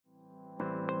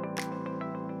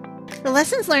The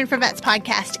Lessons Learned for Vets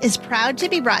podcast is proud to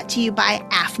be brought to you by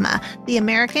AFMA, the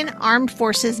American Armed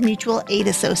Forces Mutual Aid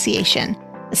Association.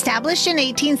 Established in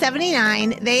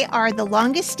 1879, they are the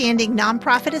longest-standing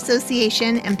nonprofit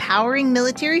association empowering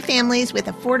military families with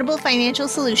affordable financial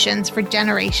solutions for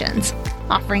generations,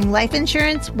 offering life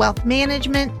insurance, wealth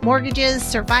management, mortgages,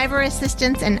 survivor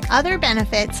assistance, and other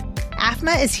benefits.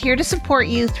 AFMA is here to support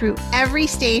you through every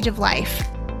stage of life.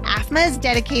 AFMA is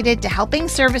dedicated to helping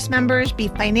service members be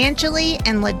financially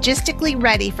and logistically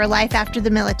ready for life after the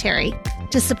military.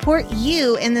 To support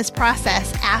you in this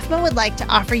process, AFMA would like to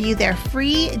offer you their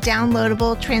free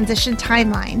downloadable transition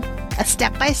timeline, a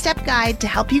step-by-step guide to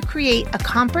help you create a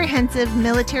comprehensive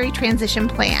military transition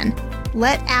plan.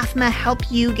 Let AFMA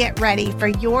help you get ready for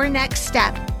your next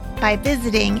step by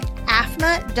visiting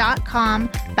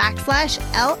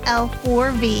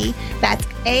afma.com/LL4V. That's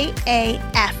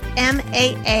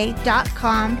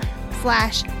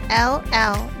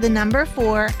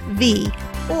AAFMAA.com/LL4V,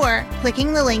 or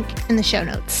clicking the link in the show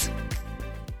notes.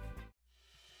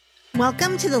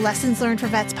 Welcome to the Lessons Learned for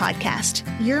Vets podcast,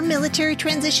 your military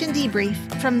transition debrief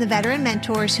from the veteran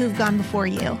mentors who've gone before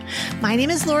you. My name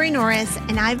is Lori Norris,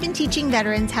 and I've been teaching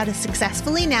veterans how to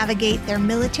successfully navigate their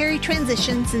military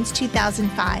transition since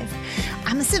 2005.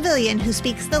 I'm a civilian who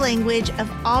speaks the language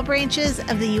of all branches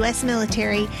of the U.S.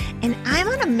 military, and I'm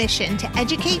on a mission to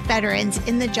educate veterans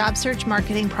in the job search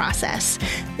marketing process.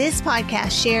 This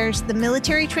podcast shares the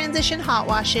military transition hot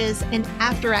washes and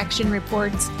after-action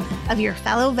reports of your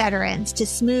fellow veterans to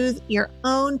smooth your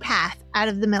own path out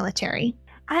of the military.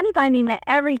 I'm finding that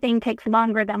everything takes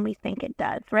longer than we think it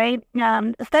does, right?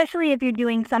 Especially if you're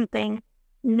doing something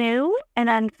new and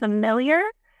unfamiliar.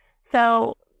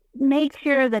 So make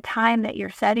sure the time that you're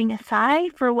setting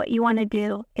aside for what you want to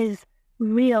do is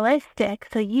realistic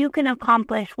so you can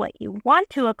accomplish what you want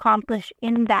to accomplish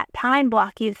in that time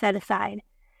block you set aside,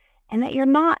 and that you're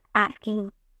not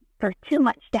asking for too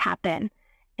much to happen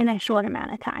in a short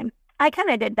amount of time. I kind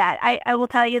of did that. I will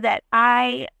tell you that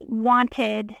I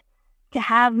wanted to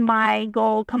have my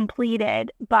goal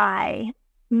completed by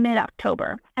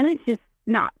mid-October, and it's just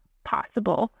not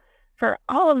possible for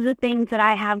all of the things that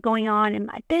I have going on in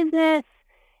my business,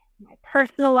 my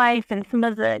personal life, and some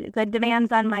of the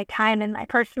demands on my time in my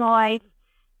personal life,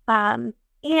 and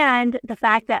the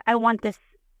fact that I want this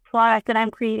product that I'm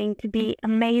creating to be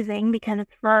amazing because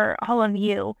it's for all of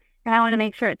you, and I want to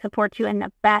make sure it supports you in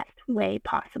the best way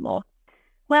possible.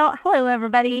 Well, hello,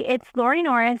 everybody. It's Lori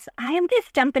Norris. I am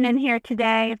just jumping in here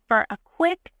today for a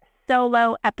quick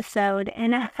solo episode,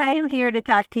 and I am here to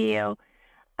talk to you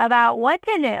about what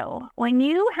to do when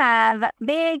you have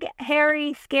big,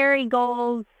 hairy, scary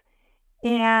goals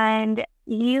and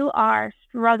you are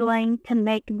struggling to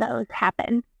make those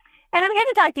happen. And I'm here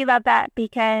to talk to you about that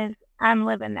because I'm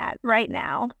living that right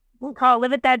now. We'll call it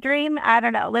living that dream. I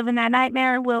don't know, living that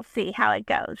nightmare. We'll see how it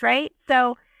goes, right?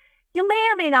 So you may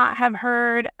or may not have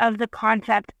heard of the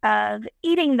concept of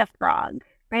eating the frog,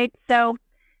 right? So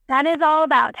that is all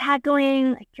about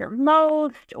tackling like your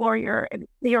most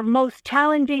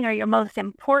challenging or your most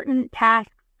important task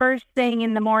first thing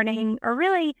in the morning, or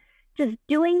really just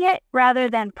doing it rather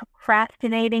than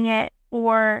procrastinating it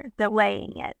or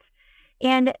delaying it.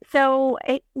 And so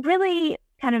it really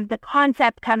kind of the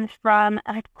concept comes from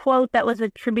a quote that was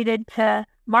attributed to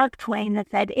Mark Twain that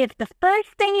said, "If the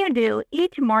first thing you do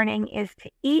each morning is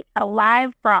to eat a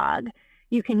live frog,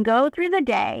 you can go through the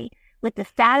day with the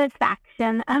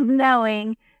satisfaction of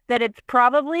knowing that it's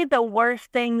probably the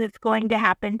worst thing that's going to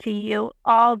happen to you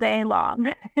all day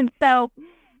long." And so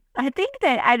I think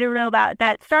that I don't know about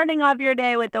that, starting off your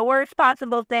day with the worst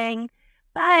possible thing,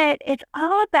 but it's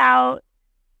all about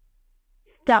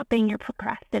stopping your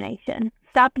procrastination.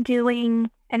 Stop doing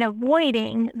and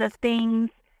avoiding the things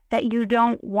that you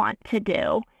don't want to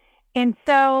do. And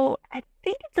so I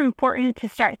think it's important to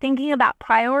start thinking about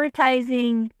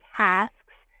prioritizing tasks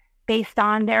based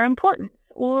on their importance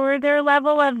or their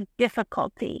level of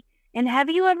difficulty. And have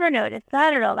you ever noticed,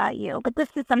 I don't know about you, but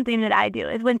this is something that I do,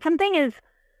 is when something is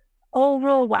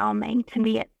overwhelming to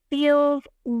me, it feels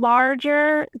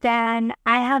larger than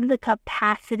I have the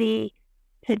capacity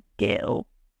to do,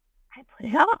 I put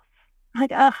it off. I'm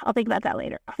like, I'll think about that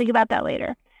later.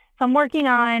 So I'm working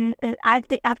on, I've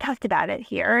talked about it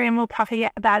here, and we'll talk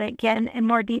about it again in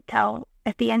more detail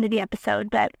at the end of the episode,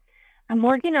 but I'm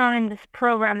working on this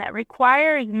program that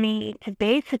requires me to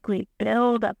basically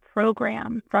build a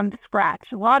program from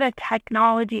scratch. A lot of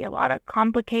technology, a lot of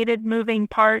complicated moving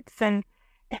parts, and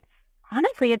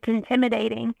honestly, it's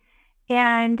intimidating.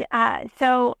 And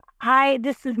so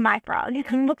this is my frog.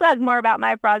 We'll talk more about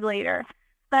my frog later.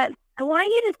 But I want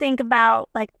you to think about,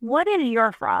 like, what is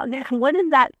your frog? What is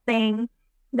that thing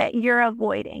that you're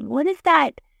avoiding? What is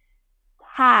that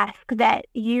task that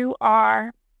you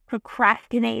are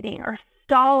procrastinating or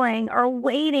stalling or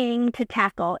waiting to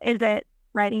tackle? Is it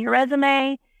writing your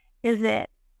resume? Is it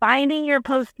finding your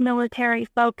post-military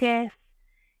focus?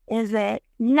 Is it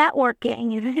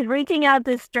networking? Is it reaching out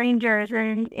to strangers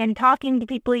and talking to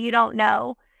people you don't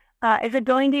know? Is it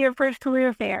going to your first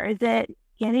career fair? Is it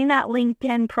getting that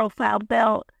LinkedIn profile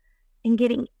built and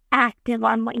getting active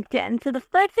on LinkedIn? So the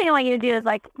first thing I want you to do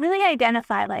is really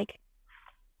identify,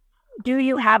 do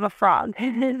you have a frog?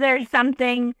 Is there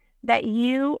something that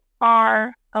you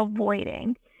are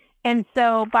avoiding? And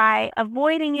so by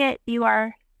avoiding it, you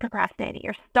are procrastinating,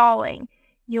 you're stalling,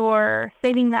 you're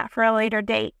saving that for a later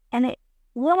date. And it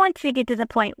will want you to get to the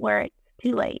point where it's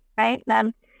too late, right?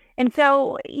 And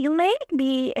so you may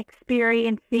be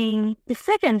experiencing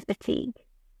decision fatigue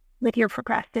with your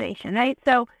procrastination, right?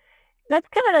 So that's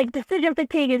kind of decision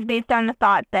fatigue is based on the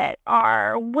thought that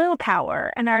our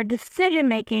willpower and our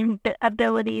decision-making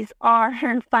abilities are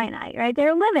finite, right?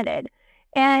 They're limited,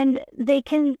 and they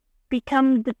can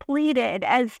become depleted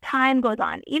as time goes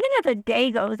on. Even as a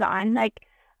day goes on,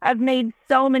 I've made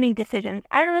so many decisions.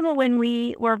 I remember when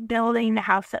we were building the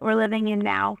house that we're living in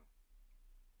now,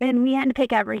 and we had to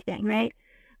pick everything, right?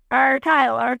 Our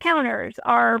tile, our counters,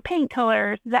 our paint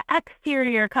colors, the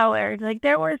exterior colors.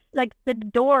 There was the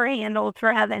door handles,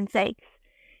 for heaven's sakes.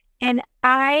 And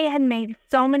I had made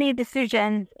so many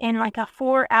decisions in a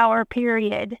 4-hour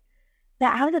period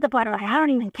that I was at the point where I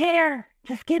don't even care.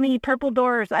 Just give me purple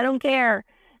doors. I don't care.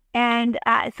 And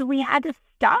so we had to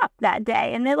stop that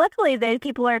day. And then luckily, the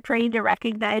people are trained to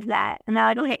recognize that. And they're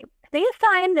okay, I think it's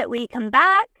time that we come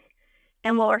back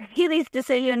and we'll review these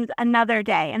decisions another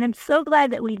day. And I'm so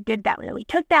glad that we did that. We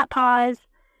took that pause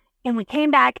and we came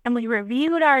back and we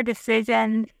reviewed our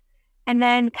decisions and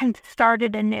then kind of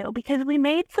started anew, because we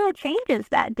made some changes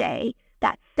that day,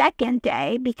 that second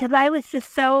day, because I was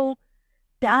just so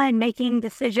done making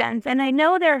decisions. And I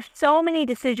know there are so many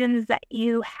decisions that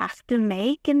you have to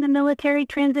make in the military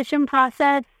transition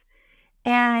process,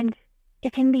 and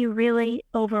it can be really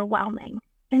overwhelming.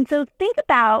 And so think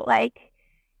about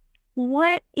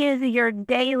what is your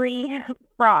daily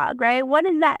frog, right? What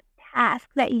is that task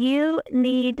that you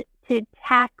need to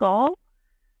tackle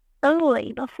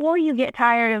early before you get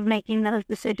tired of making those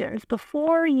decisions,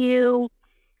 before you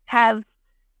have,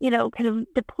 kind of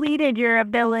depleted your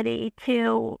ability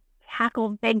to tackle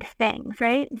big things,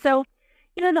 right? So,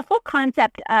 the whole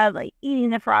concept of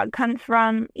eating the frog comes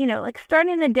from,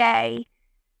 starting the day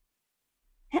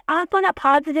off on a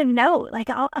positive note,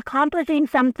 accomplishing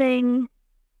something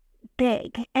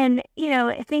big. And,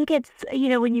 I think it's,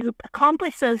 when you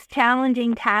accomplish those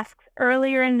challenging tasks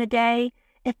earlier in the day,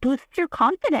 it boosts your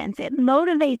confidence. It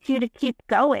motivates you to keep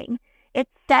going. It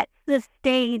sets the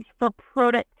stage for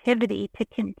productivity to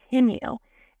continue.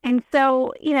 And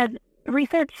so,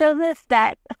 research shows us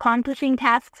that accomplishing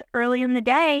tasks early in the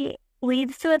day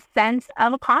leads to a sense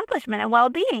of accomplishment and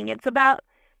well-being. It's about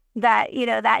that,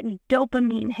 that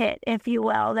dopamine hit, if you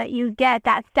will, that you get,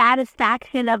 that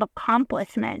satisfaction of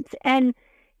accomplishment. And,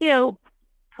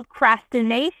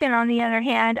 procrastination, on the other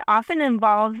hand, often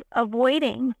involves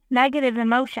avoiding negative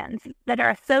emotions that are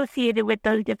associated with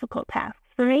those difficult tasks.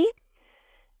 For me,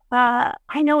 I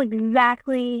know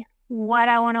exactly what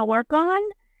I want to work on,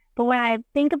 but when I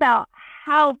think about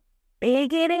how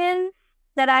big it is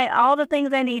that all the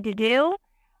things I need to do,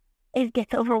 it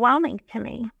gets overwhelming to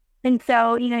me. And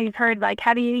so, you've heard,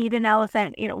 how do you eat an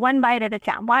elephant? One bite at a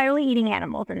time. Why are we eating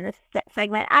animals in this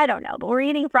segment? I don't know, but we're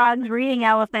eating frogs, we're eating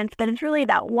elephants, but it's really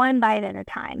that one bite at a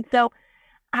time. So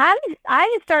I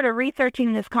just started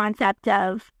researching this concept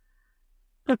of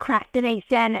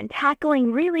procrastination and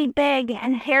tackling really big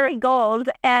and hairy goals,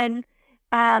 and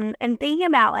thinking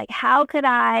about how could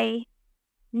I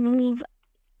move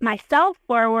myself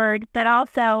forward, but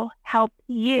also help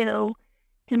you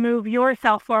to move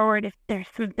yourself forward if there's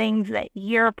some things that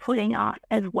you're putting off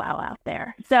as well out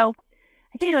there. So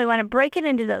I think we want to break it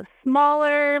into those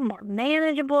smaller, more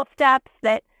manageable steps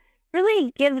that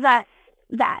really gives us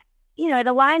that, it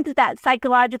aligns with that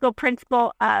psychological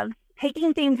principle of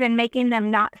taking things and making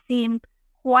them not seem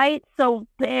quite so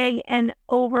big and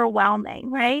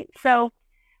overwhelming, right? So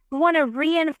we want to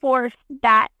reinforce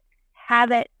that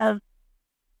habit of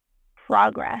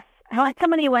progress. I had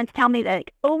somebody once tell me that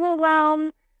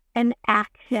overwhelm and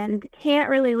action can't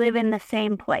really live in the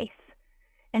same place.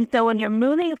 And so when you're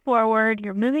moving forward,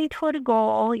 you're moving toward a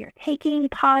goal, you're taking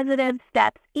positive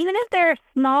steps, even if they're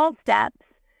small steps,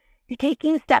 you're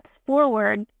taking steps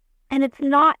forward, and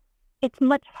it's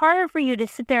much harder for you to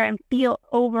sit there and feel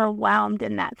overwhelmed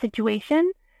in that situation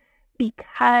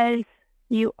because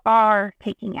you are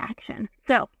taking action.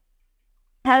 So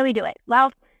how do we do it?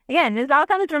 Well, again, this all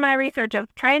comes from my research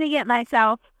of trying to get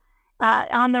myself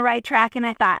on the right track. And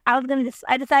I thought I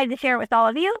decided to share it with all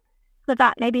of you. So I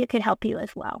thought maybe it could help you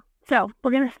as well. So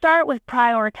we're going to start with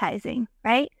prioritizing,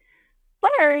 right?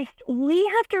 First, we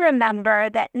have to remember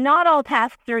that not all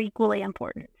tasks are equally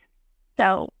important.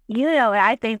 So,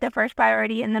 I think the first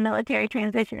priority in the military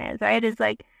transition is, right,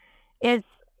 is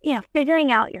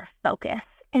figuring out your focus.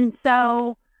 And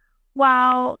so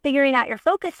while figuring out your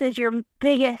focus is your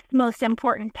biggest, most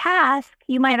important task,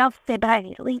 you might also say, but I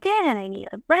need a LinkedIn and I need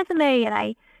a resume and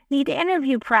I need to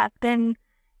interview prep. And,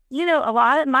 a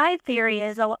lot of my theory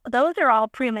is those are all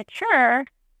premature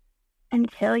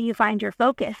until you find your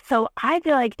focus. So I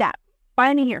feel like that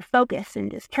finding your focus and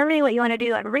determining what you want to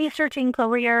do and researching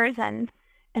careers and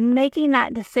making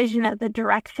that decision of the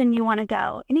direction you want to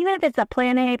go. And even if it's a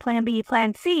plan A, plan B,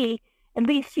 plan C, at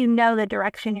least you know the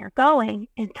direction you're going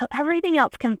until everything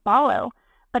else can follow.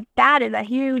 But that is a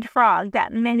huge frog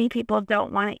that many people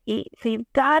don't want to eat. So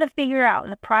you've got to figure out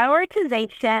the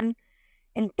prioritization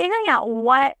and figuring out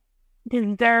what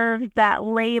deserves that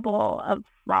label of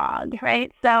frog,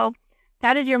 right? So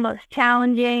that is your most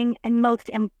challenging and most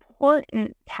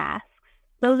important tasks.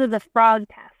 Those are the frog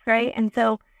tasks, right? And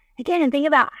so, again, think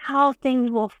about how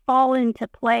things will fall into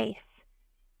place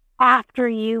after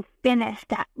you finish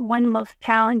that one most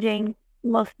challenging,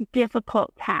 most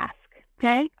difficult task,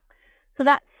 okay? So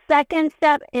that second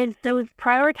step is to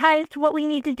prioritize what we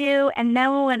need to do, and then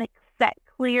we want to set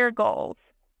clear goals.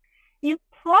 You've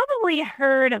probably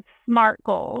heard of SMART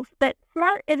goals, but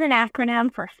SMART is an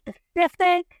acronym for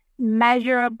specific,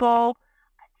 measurable,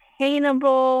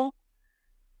 attainable,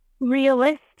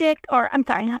 realistic,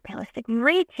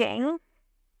 reaching.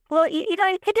 Well,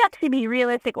 it could actually be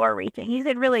realistic or reaching. You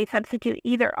could really substitute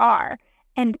either or,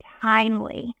 and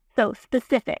timely. So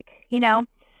specific,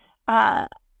 I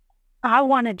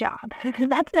want a job.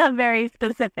 That's not very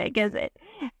specific, is it?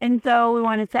 And so we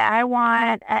want to say, I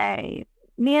want a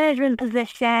management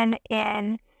position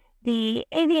in the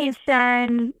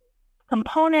aviation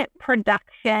component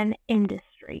production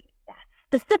industry.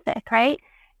 That's specific, right?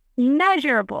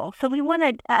 Measurable. So we want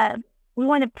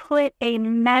to put a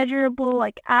measurable,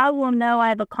 like, I will know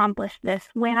I've accomplished this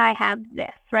when I have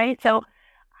this, right? So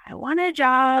I want a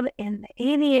job in the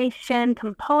aviation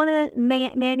component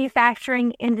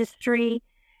manufacturing industry,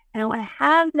 and I want to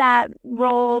have that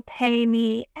role pay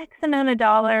me X amount of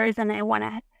dollars,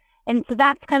 and so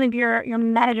that's kind of your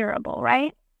measurable,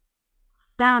 right?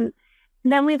 Then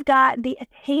we've got the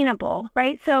attainable,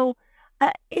 right? So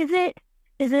is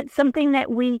it something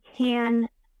that we can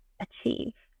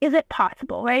achieve? Is it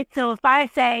possible, right? So if I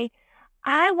say,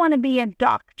 I want to be a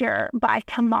doctor by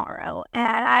tomorrow, and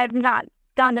I've not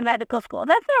gone to medical school,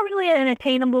 that's not really an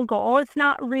attainable goal. It's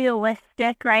not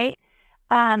realistic, right?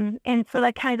 And so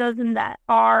that kind of goes in that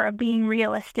R of being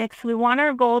realistic. So we want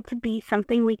our goal to be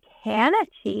something we can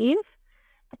achieve.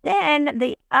 But then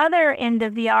the other end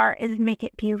of the R is make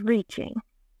it be reaching.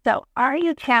 So are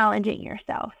you challenging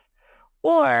yourself?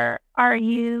 Or are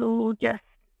you just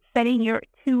setting your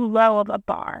too low of a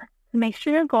bar? Make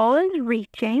sure your goal is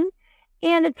reaching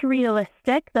and it's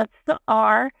realistic. That's the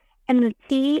R. And the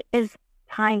T is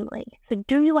timely. So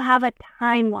do you have a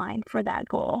timeline for that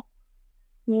goal?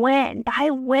 By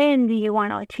when do you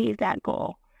want to achieve that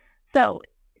goal? So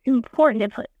it's important to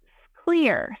put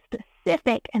clear,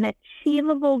 specific, and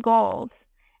achievable goals.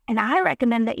 And I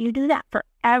recommend that you do that for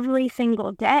every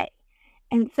single day.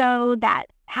 And so that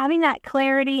having that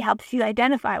clarity helps you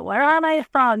identify where are my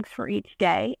frogs for each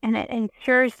day, and it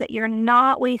ensures that you're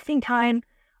not wasting time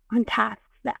on tasks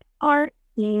that aren't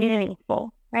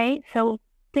meaningful, right? So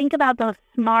think about those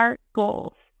SMART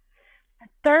goals. The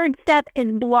third step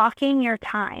is blocking your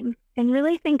time, and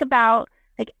really think about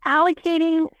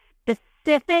allocating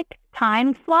specific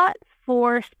time slots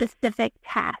for specific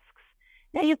tasks.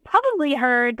 Now, you've probably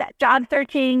heard that job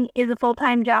searching is a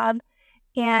full-time job,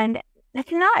 and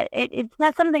it's not. It's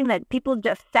not something that people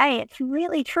just say. It's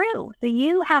really true. So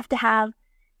you have to have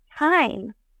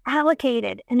time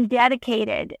allocated and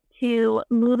dedicated to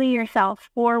moving yourself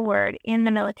forward in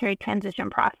the military transition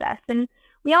process. And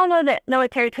we all know that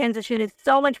military transition is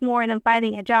so much more than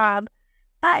finding a job,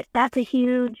 but that's a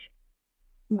huge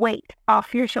weight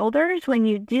off your shoulders when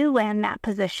you do land that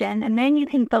position. And then you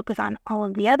can focus on all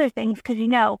of the other things because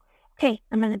hey,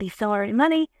 I'm going to be still earning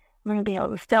money. I'm going to be able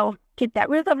to still keep that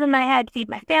roof over my head, feed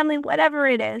my family, whatever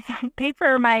it is, pay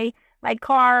for my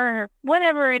car, or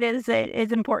whatever it is that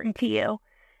is important to you.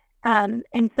 And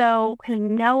so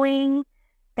knowing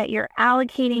that you're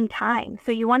allocating time.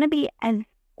 So you want to be as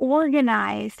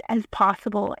organized as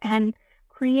possible and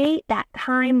create that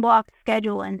time block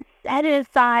schedule and set it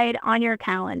aside on your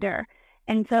calendar.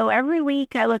 And so every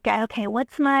week I look at, okay,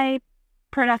 what's my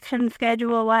production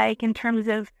schedule like in terms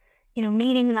of,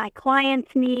 meeting my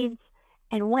clients' needs?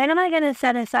 And when am I going to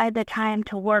set aside the time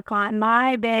to work on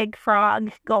my big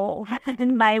frog goals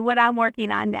and what I'm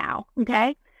working on now?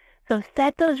 Okay. So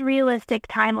set those realistic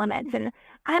time limits. And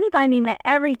I'm finding that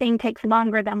everything takes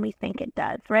longer than we think it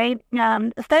does, right?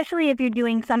 Especially if you're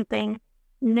doing something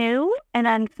new and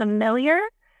unfamiliar.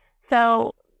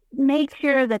 So make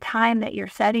sure the time that you're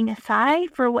setting aside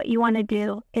for what you want to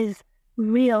do is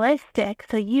realistic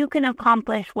so you can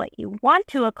accomplish what you want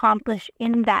to accomplish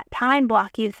in that time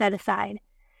block you set aside,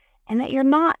 and that you're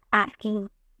not asking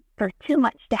for too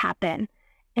much to happen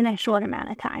in a short amount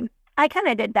of time. I kind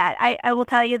of did that. I will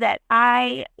tell you that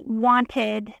I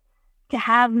wanted to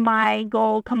have my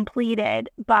goal completed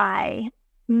by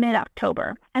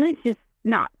mid-October, and it's just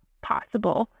not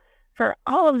possible for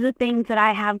all of the things that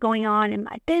I have going on in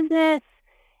my business,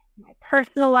 my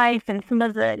personal life, and some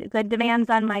of the demands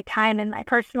on my time in my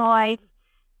personal life,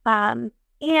 and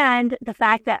the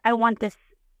fact that I want this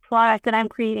product that I'm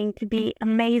creating to be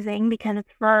amazing because it's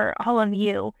for all of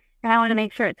you, and I want to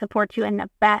make sure it supports you in the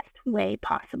best way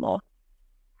possible.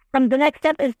 The next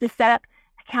step is to set up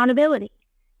accountability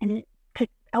and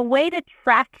a way to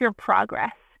track your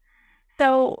progress.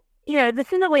 So,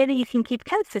 this is a way that you can keep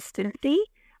consistency.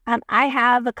 I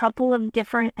have a couple of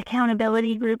different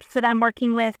accountability groups that I'm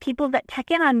working with, people that check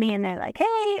in on me and they're like,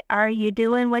 hey, are you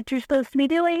doing what you're supposed to be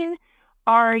doing?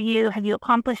 Have you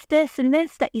accomplished this and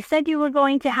this that you said you were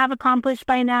going to have accomplished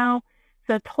by now?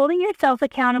 So it's holding yourself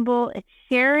accountable. It's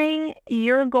sharing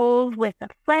your goals with a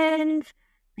friend,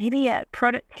 maybe a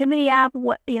productivity app,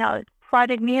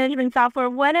 project management software,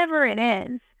 whatever it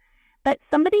is. But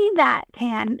somebody that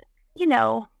can,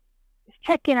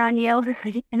 check in on you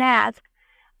and ask,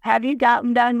 have you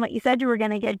gotten done what you said you were going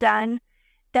to get done?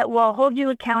 That will hold you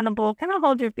accountable, kind of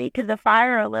hold your feet to the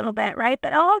fire a little bit, right?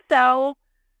 But also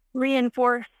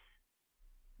reinforce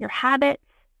your habits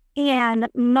and,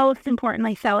 most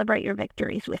importantly, celebrate your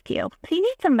victories with you. So you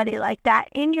need somebody like that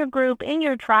in your group, in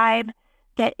your tribe,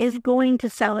 that is going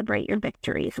to celebrate your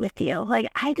victories with you. Like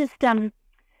I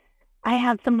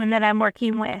have someone that I'm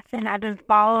working with, and I've been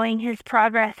following his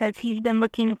progress as he's been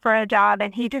looking for a job,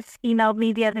 and he just emailed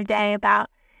me the other day about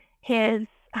his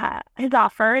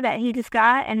offer that he just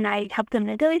got, and I helped him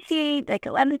negotiate like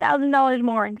 $11,000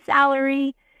 more in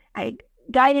salary. I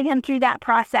guided him through that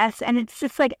process, and it's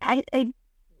just like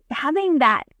having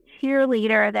that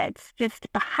cheerleader that's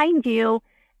just behind you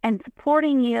and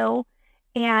supporting you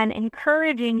and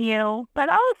encouraging you, but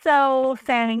also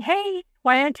saying, hey,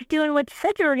 why aren't you doing what you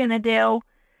said you were going to do?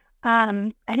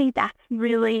 I think that's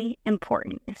really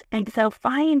important. And so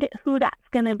find who that's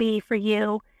going to be for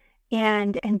you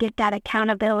and get that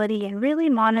accountability and really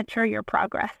monitor your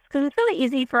progress. Because it's really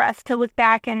easy for us to look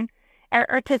back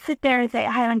or to sit there and say,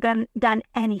 I haven't done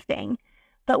anything.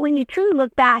 But when you truly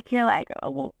look back, you're like, oh,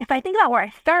 well, if I think about where I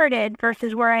started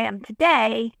versus where I am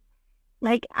today,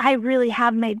 like I really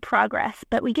have made progress.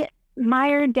 But we get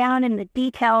mired down in the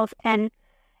details and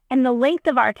the length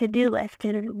of our to-do list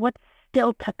and what's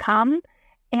still to come.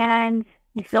 And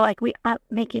we feel like we aren't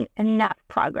making enough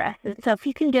progress. And so if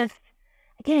you can just,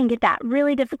 again, get that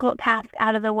really difficult task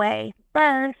out of the way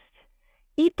first,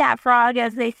 eat that frog,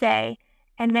 as they say,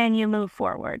 and then you move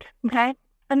forward, okay?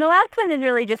 And the last one is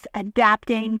really just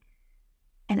adapting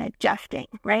and adjusting,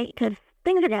 right? Because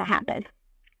things are going to happen.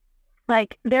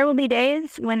 Like, there will be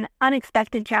days when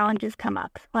unexpected challenges come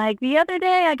up. Like, the other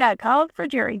day, I got called for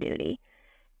jury duty.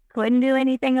 Couldn't do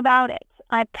anything about it.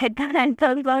 I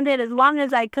postponed it as long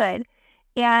as I could.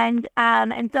 And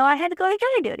so I had to go to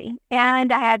jury duty.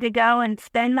 And I had to go and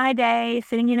spend my day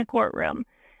sitting in a courtroom.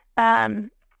 And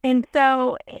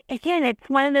so, again, it's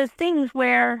one of those things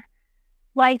where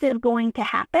life is going to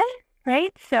happen,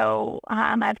 right? So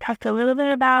I've talked a little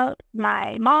bit about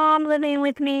my mom living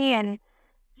with me, and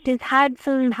she's had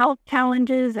some health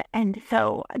challenges. And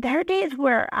so there are days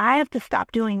where I have to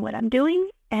stop doing what I'm doing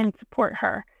and support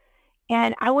her.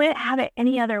 And I wouldn't have it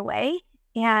any other way.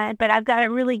 But I've got to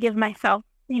really give myself,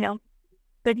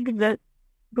 the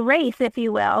grace, if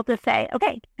you will, to say,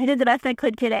 okay, I did the best I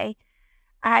could today.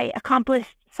 I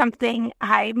accomplished something.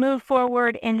 I moved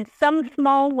forward in some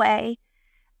small way.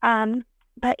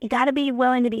 But you got to be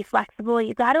willing to be flexible.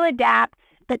 You got to adapt,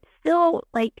 but still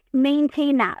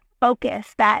maintain that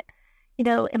focus, that,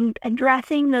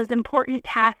 addressing those important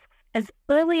tasks as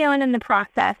early on in the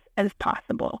process as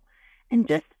possible. And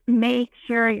just make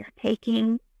sure you're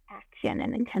taking action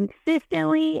and then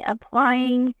consistently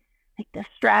applying the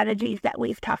strategies that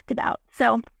we've talked about.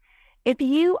 So if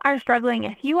you are struggling,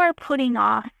 if you are putting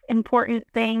off important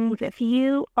things, if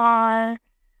you are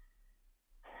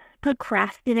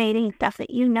procrastinating stuff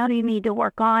that you know you need to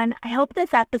work on, I hope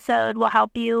this episode will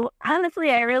help you.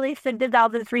 Honestly, I really did all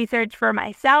this research for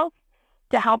myself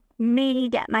to help me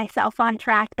get myself on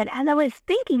track. But as I was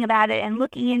thinking about it and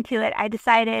looking into it, I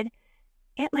decided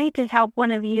it might just help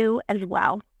one of you as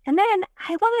well. And then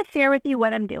I want to share with you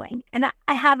what I'm doing. And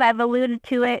I've alluded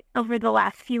to it over the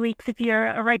last few weeks. If you're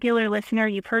a regular listener,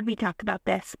 you've heard me talk about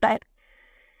this. But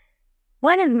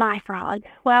what is my frog?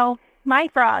 Well, my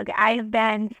frog, I have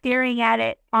been staring at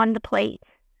it on the plate.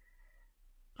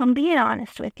 I'm being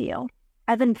honest with you.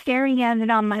 I've been staring at it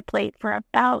on my plate for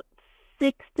about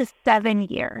 6 to 7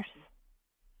 years.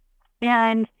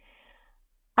 And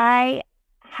I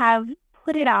have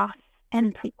put it off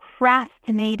and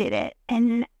procrastinated it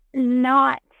and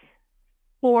not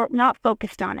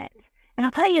focused on it. And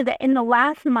I'll tell you that in the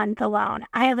last month alone,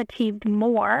 I have achieved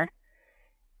more.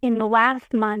 In the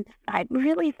last month, I'm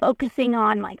really focusing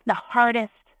on like the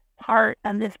hardest part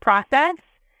of this process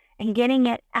and getting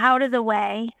it out of the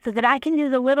way so that I can do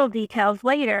the little details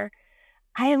later.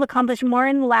 I have accomplished more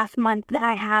in the last month than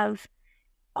I have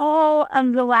all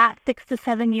of the last 6 to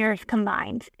 7 years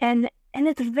combined. And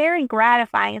it's very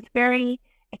gratifying. It's very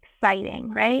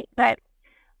exciting, right? But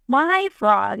my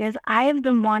frog is I have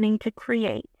been wanting to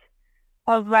create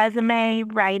a resume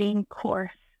writing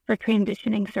course for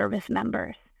transitioning service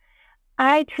members.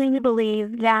 I truly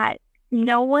believe that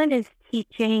no one is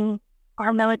teaching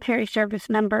our military service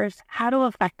members how to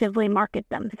effectively market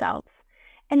themselves.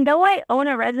 And though I own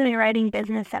a resume writing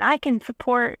business and I can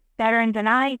support veterans and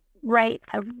I write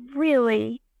a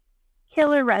really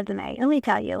killer resume, let me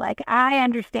tell you, like I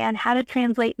understand how to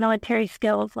translate military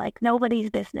skills like nobody's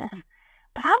business.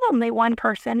 But I'm only one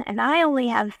person and I only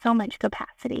have so much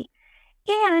capacity.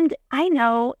 And I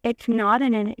know it's not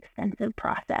an inexpensive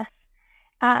process.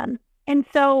 And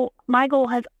so my goal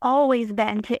has always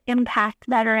been to impact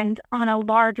veterans on a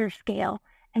larger scale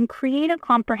and create a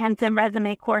comprehensive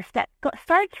resume course that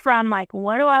starts from like,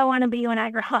 what do I want to be when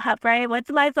I grow up, right? What's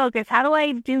my focus? How do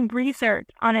I do research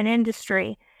on an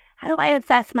industry? How do I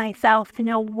assess myself to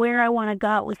know where I want to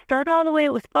go? We start all the way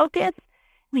with focus.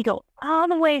 We go all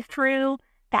the way through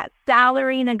that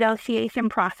salary negotiation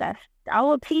process. I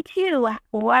will teach you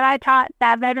what I taught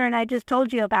that veteran I just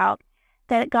told you about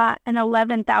that got an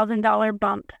 $11,000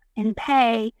 bump in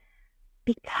pay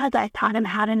because I taught him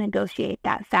how to negotiate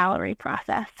that salary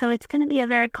process. So it's going to be a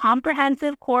very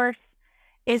comprehensive course.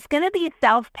 It's going to be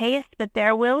self-paced, but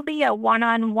there will be a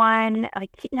a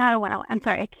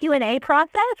Q&A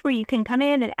process where you can come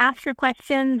in and ask your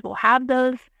questions. We'll have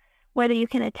those, whether you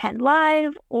can attend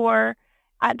live or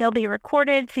they'll be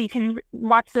recorded, so you can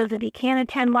watch those if you can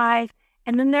attend live.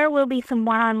 And then there will be some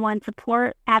one-on-one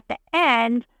support at the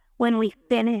end when we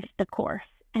finish the course.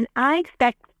 And I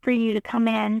expect for you to come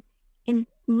in and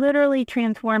literally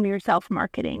transform your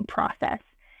self-marketing process.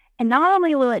 And not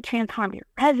only will it transform your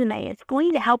resume, it's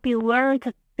going to help you learn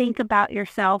to think about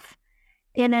yourself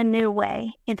in a new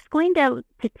way. It's going to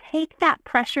take that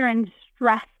pressure and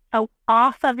stress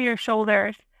off of your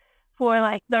shoulders for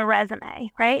like the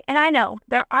resume, right? And I know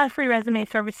there are free resume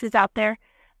services out there,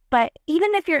 but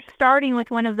even if you're starting with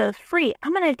one of those free,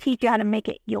 I'm going to teach you how to make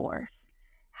it yours.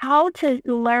 How to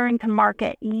learn to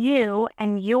market you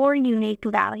and your unique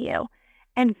value.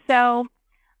 And so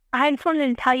I just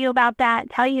wanted to tell you about that,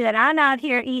 tell you that I'm out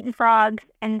here eating frogs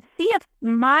and see if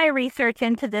my research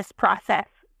into this process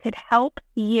could help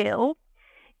you.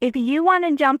 If you want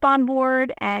to jump on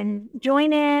board and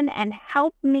join in and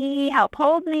help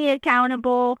hold me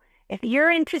accountable, if you're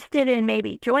interested in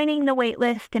maybe joining the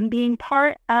waitlist and being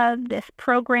part of this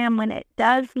program when it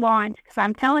does launch, because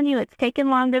I'm telling you, it's taken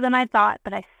longer than I thought,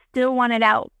 but I still want it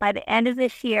out by the end of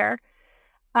this year.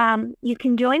 You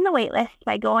can join the waitlist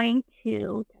by going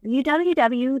to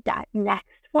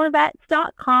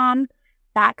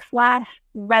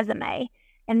www.nextforvets.com/resume.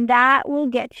 And that will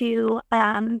get you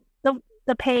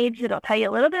the page that'll tell you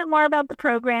a little bit more about the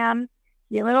program,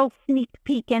 a little sneak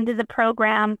peek into the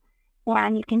program,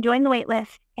 and you can join the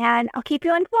waitlist. And I'll keep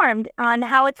you informed on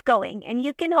how it's going. And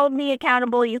you can hold me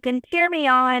accountable. You can cheer me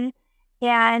on,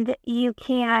 and you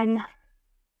can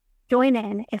join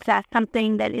in if that's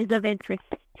something that is of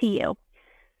interest to you.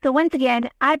 So once again,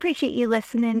 I appreciate you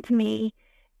listening to me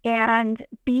and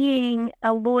being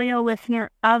a loyal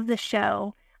listener of the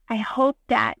show. I hope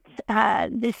that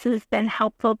this has been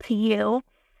helpful to you.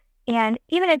 And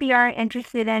even if you are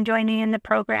interested in joining in the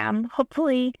program,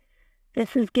 hopefully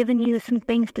this has given you some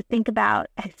things to think about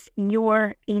as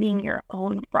you're eating your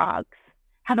own frogs.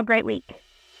 Have a great week.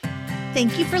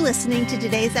 Thank you for listening to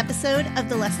today's episode of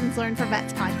the Lessons Learned for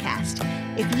Vets podcast.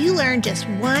 If you learned just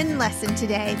one lesson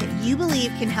today that you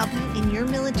believe can help you in your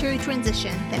military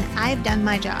transition, then I've done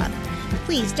my job.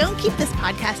 Please don't keep this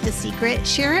podcast a secret.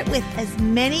 Share it with as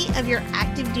many of your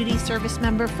active duty service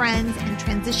member friends and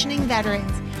transitioning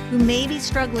veterans who may be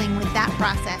struggling with that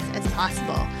process as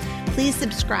possible. Please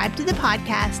subscribe to the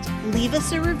podcast, leave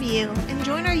us a review, and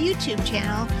join our YouTube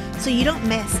channel so you don't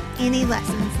miss any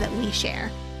lessons that we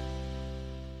share.